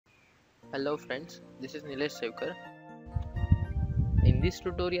Hello friends, this is Nilesh Sevkar. In this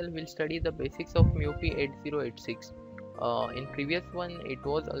tutorial, we'll study the basics of MIUPI 8086. In previous one, it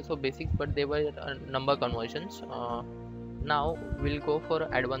was also basics, but they were number conversions. Now we'll go for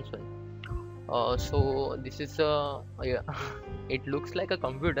advanced one. So this is yeah, it looks like a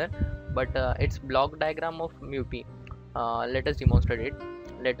computer, but it's block diagram of MIUPI. Let us demonstrate it.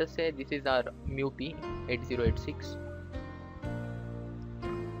 Let us say this is our MIUPI 8086.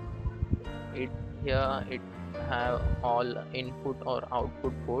 It here it have all input or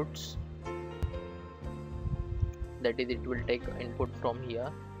output ports, that is it will take input from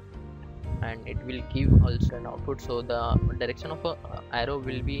here and it will give also an output, so the direction of a arrow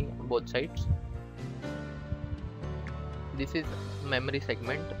will be both sides. This is memory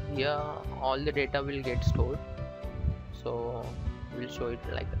segment. Here all the data will get stored, so we'll show it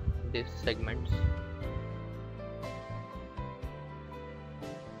like this segments.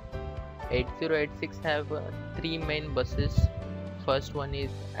 8086 have three main buses. First one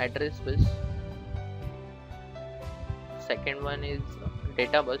is address bus, second one is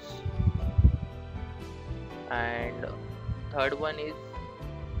data bus, and third one is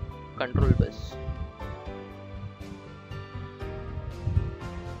control bus.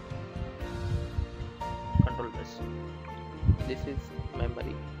 This is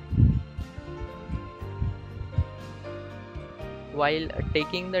memory. While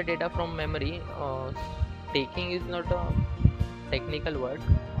taking the data from memory, taking is not a technical word.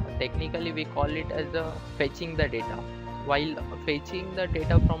 Technically we call it as fetching the data. While fetching the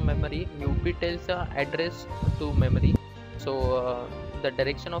data from memory, MIUPI tells the address to memory, so the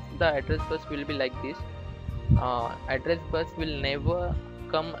direction of the address bus will be like this. Address bus will never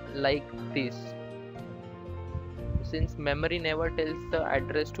come like this, since memory never tells the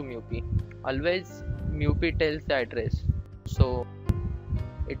address to MIUPI. Always MIUPI tells the address, so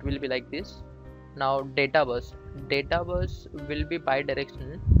it will be like this. Now data bus will be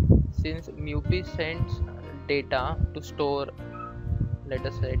bidirectional, since MIUPI sends data to store, let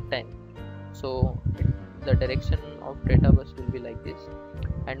us say 10, so the direction of data bus will be like this.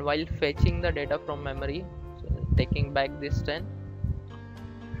 And while fetching the data from memory, so taking back this 10,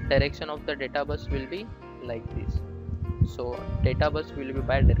 direction of the data bus will be like this, so data bus will be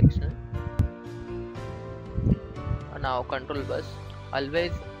bidirectional. Now control bus,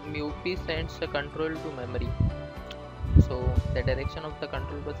 always MIUPI sends a control to memory, so the direction of the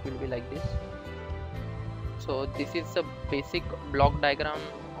control bus will be like this. So this is a basic block diagram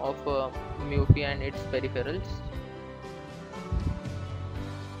of MIUPI and its peripherals.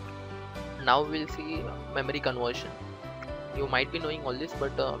 Now we'll see memory conversion. You might be knowing all this,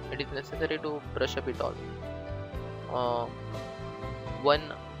 but it is necessary to brush up it all.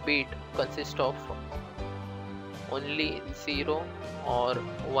 One bit consists of only 0 or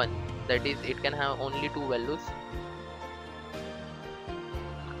 1, that is it can have only two values.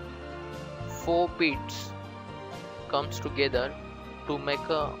 4 bits comes together to make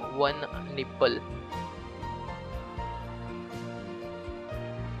a one nipple,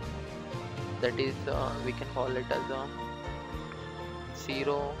 that is we can call it as a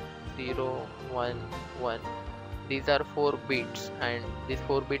 0 0 1 1. These are 4 bits and these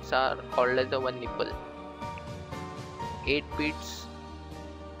 4 bits are called as a one nipple. 8 bits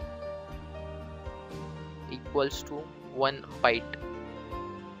equals to 1 byte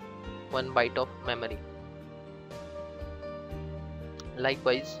of memory.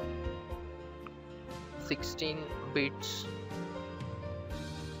 Likewise 16 bits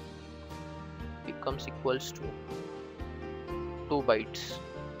becomes equals to 2 bytes.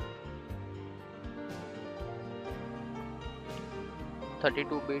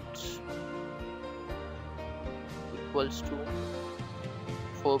 32 bits equals to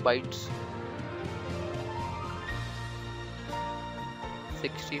 4 bytes.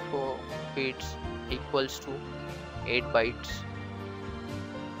 64 bits equals to 8 bytes.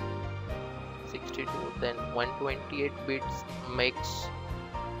 62, then 128 bits makes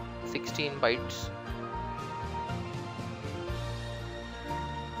 16 bytes.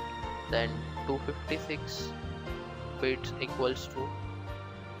 Then 256 bits equals to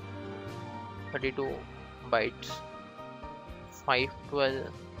 32 bytes.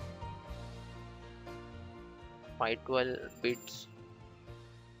 512 bits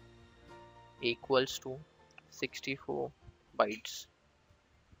equals to 64 bytes,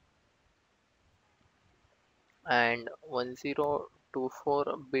 and 1024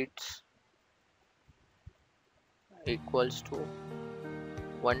 bits equals to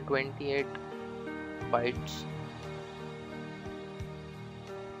 128 bytes,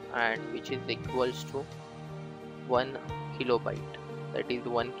 and which is equals to 1 kilobyte, that is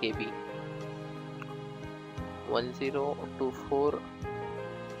 1 KB. 1024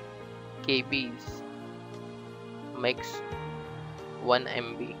 KBs makes 1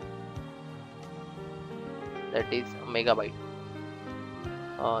 MB, that is megabyte.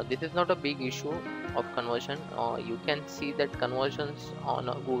 This is not a big issue of conversion. You can see that conversions on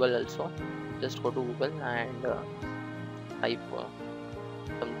Google also. Just go to Google and type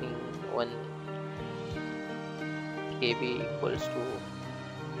something 1 KB equals to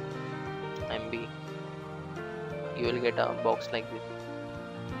MB. You will get a box like this.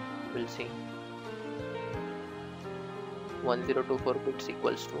 We'll see. 1024 bits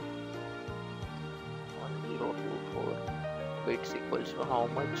equals to 1024 bits equals to how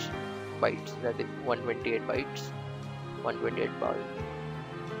much bytes? That is 128 bytes. 128 bytes.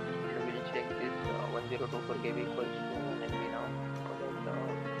 So we'll check this 1024 KB equals to 1 MB now. So that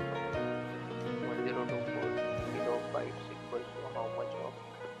 1024 kilobytes equals to how much of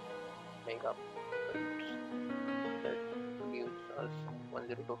megabytes? That gives us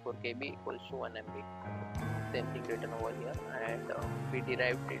 1024 KB equals to 1 MB. Same thing written over here, and we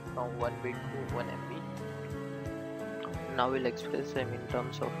derived it from 1 bit to 1 MB. Now we'll express them in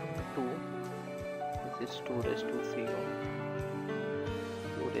terms of 2. This is 2 raised to 0,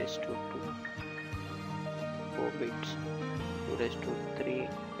 2 raised to 2, 4 bits, 2 raised to 3,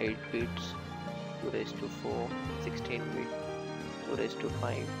 8 bits, 2 raised to 4, 16 bits, 2 raised to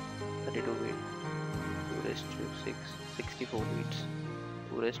 5, 32 bits, 2 raised to 6, 64 bits,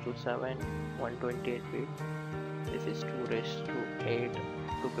 2 raised to 7, 128 bits. This is 2 raised to 8,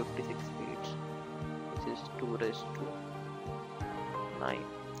 256 bits. This is 2 raised to 9,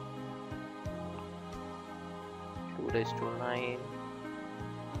 2 raised to 9,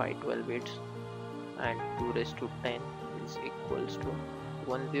 512 bits, and 2 raised to 10 is equals to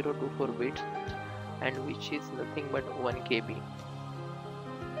 1024 bits, and which is nothing but 1 KB.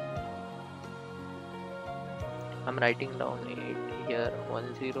 I'm writing down it here.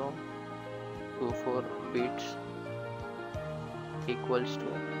 1024 bits equals to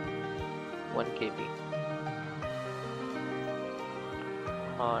 1 KB.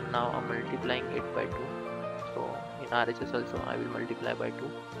 Now I'm multiplying it by 2. So in RHS also I will multiply by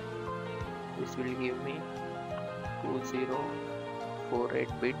 2. This will give me 2048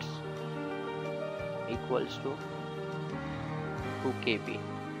 bits equals to 2 KB.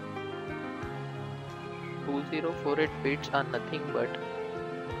 2048 bits are nothing but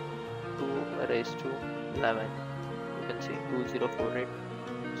 2 raised to 11. You can see 2048,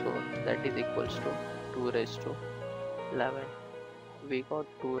 so that is equals to 2 raised to 11. We got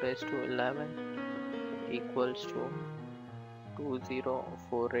 2 raised to 11 equals to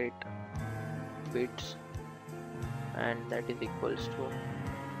 2048 bits, and that is equals to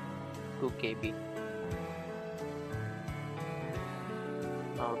 2 KB.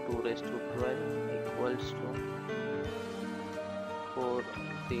 Now 2 raised to 12 equals to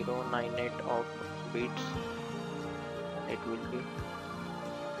 4098 of bits, and it will be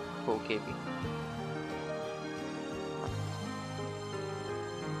 4 KB.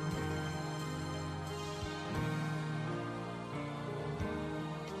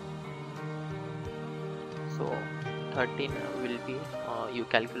 So 13 will be, you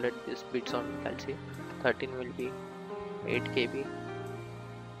calculate this bits on calci. 13 will be 8 KB,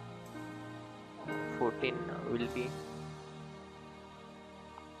 14 will be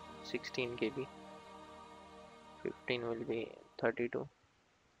 16 KB, 15 will be 32,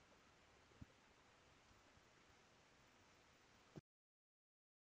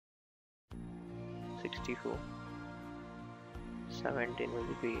 64, 17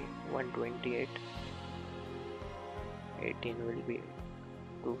 will be 128, 18 will be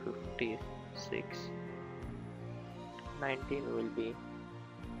 256, 19 will be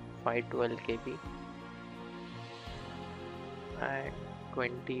 512 KB, and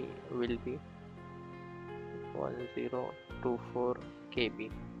 20 will be 1024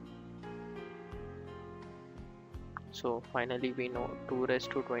 KB. So finally we know 2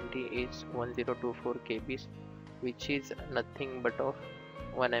 raised to 20 is 1024 KBs, which is nothing but of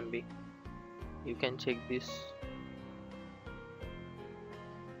 1 MB. You can check this.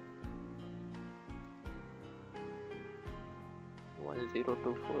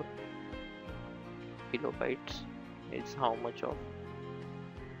 (1024) kilobytes is how much of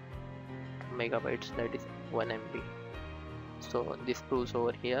megabytes? That is 1 MB. So this proves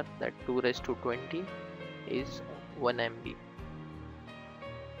over here that 2 raised to 20 is 1 MB.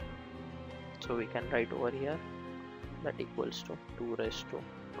 So we can write over here that equals to 2 raised to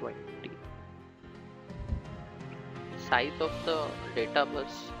 20. Size of the data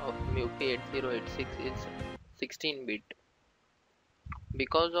bus of MIPI 8086 is 16 bit.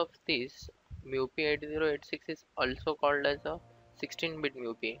 Because of this, MUPI 8086 is also called as a 16-bit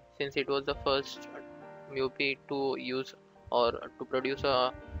MUPI since it was the first MUPI to use or to produce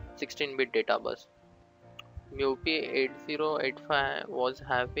a 16-bit data bus. MUPI 8085 was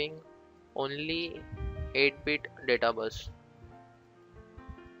having only 8-bit data bus.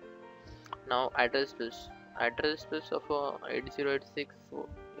 Now address bus. Address bus of a 8086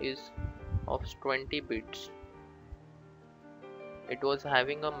 is of 20 bits. It was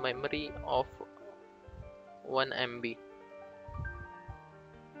having a memory of 1 MB.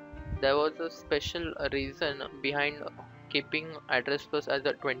 There was a special reason behind keeping address bus as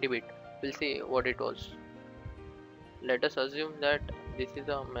a 20 bit. We'll see what it was. Let us assume that this is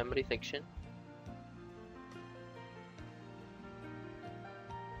a memory section.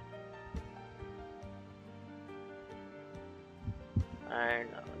 And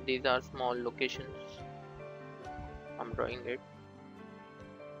these are small locations. I'm drawing it.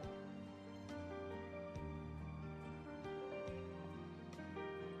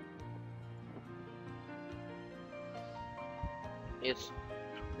 Yes,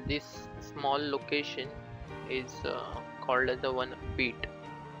 this small location is called as a 1 bit.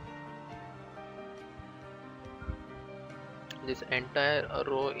 This entire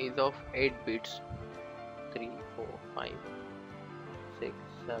row is of 8 bits. 3, 4, 5, 6,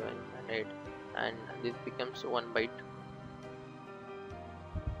 7 and 8, and this becomes 1 byte.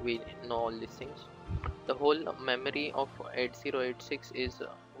 We know all these things. The whole memory of 8086 is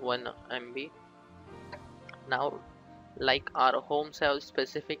 1 MB. Now, like our homes have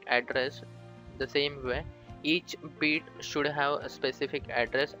specific address, the same way each bit should have a specific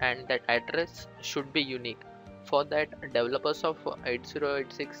address, and that address should be unique. For that, developers of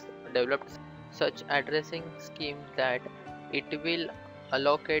 8086 developed such addressing scheme that it will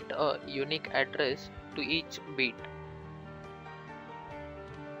allocate a unique address to each bit.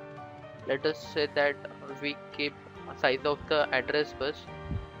 Let us say that we keep size of the address bus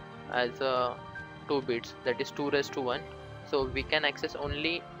as 2 bits, that is 2 raised to 1, so we can access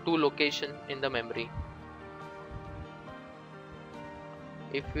only 2 locations in the memory.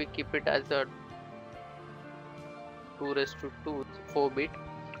 If we keep it as a 2 raised to 2, 4 bit,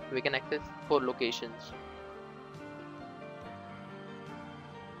 we can access 4 locations.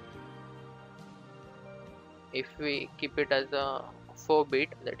 If we keep it as a 4 bit,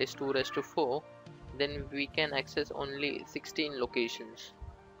 that is 2 raised to 4, then we can access only 16 locations.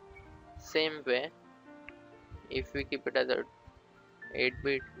 Same way, if we keep it as a 8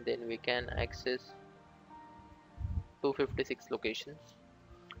 bit, then we can access 256 locations.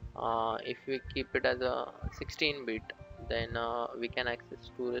 If we keep it as a 16 bit, then we can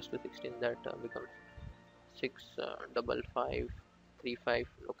access 2 raised to 16, that becomes 65535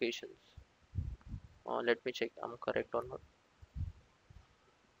 locations. Let me check I'm correct or not.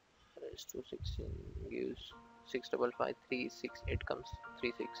 Raised to 16 gives 65536, it comes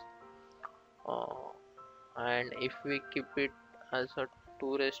 36. And if we keep it as a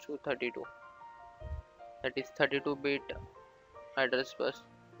 2 raised to 32, that is 32 bit address bus,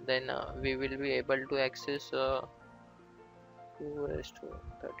 then we will be able to access 2 raised to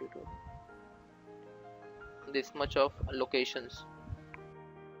 32, this much of locations.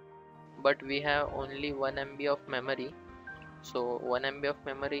 But we have only 1 MB of memory, so 1 MB of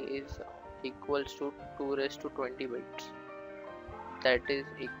memory is equals to 2 raised to 20 bits, that is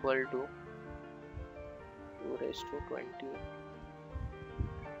equal to 2 raised to 20,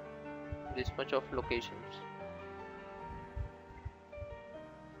 this much of locations.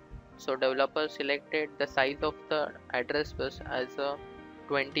 So developers selected the size of the address bus as a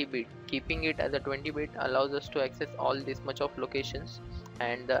 20 bit. Keeping it as a 20 bit allows us to access all this much of locations,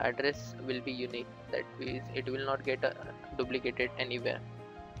 and the address will be unique, that means it will not get duplicated anywhere.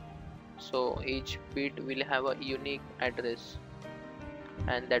 So each bit will have a unique address,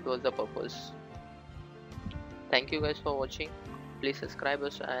 and that was the purpose. Thank you guys for watching. Please subscribe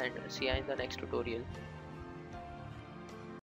us and see you in the next tutorial.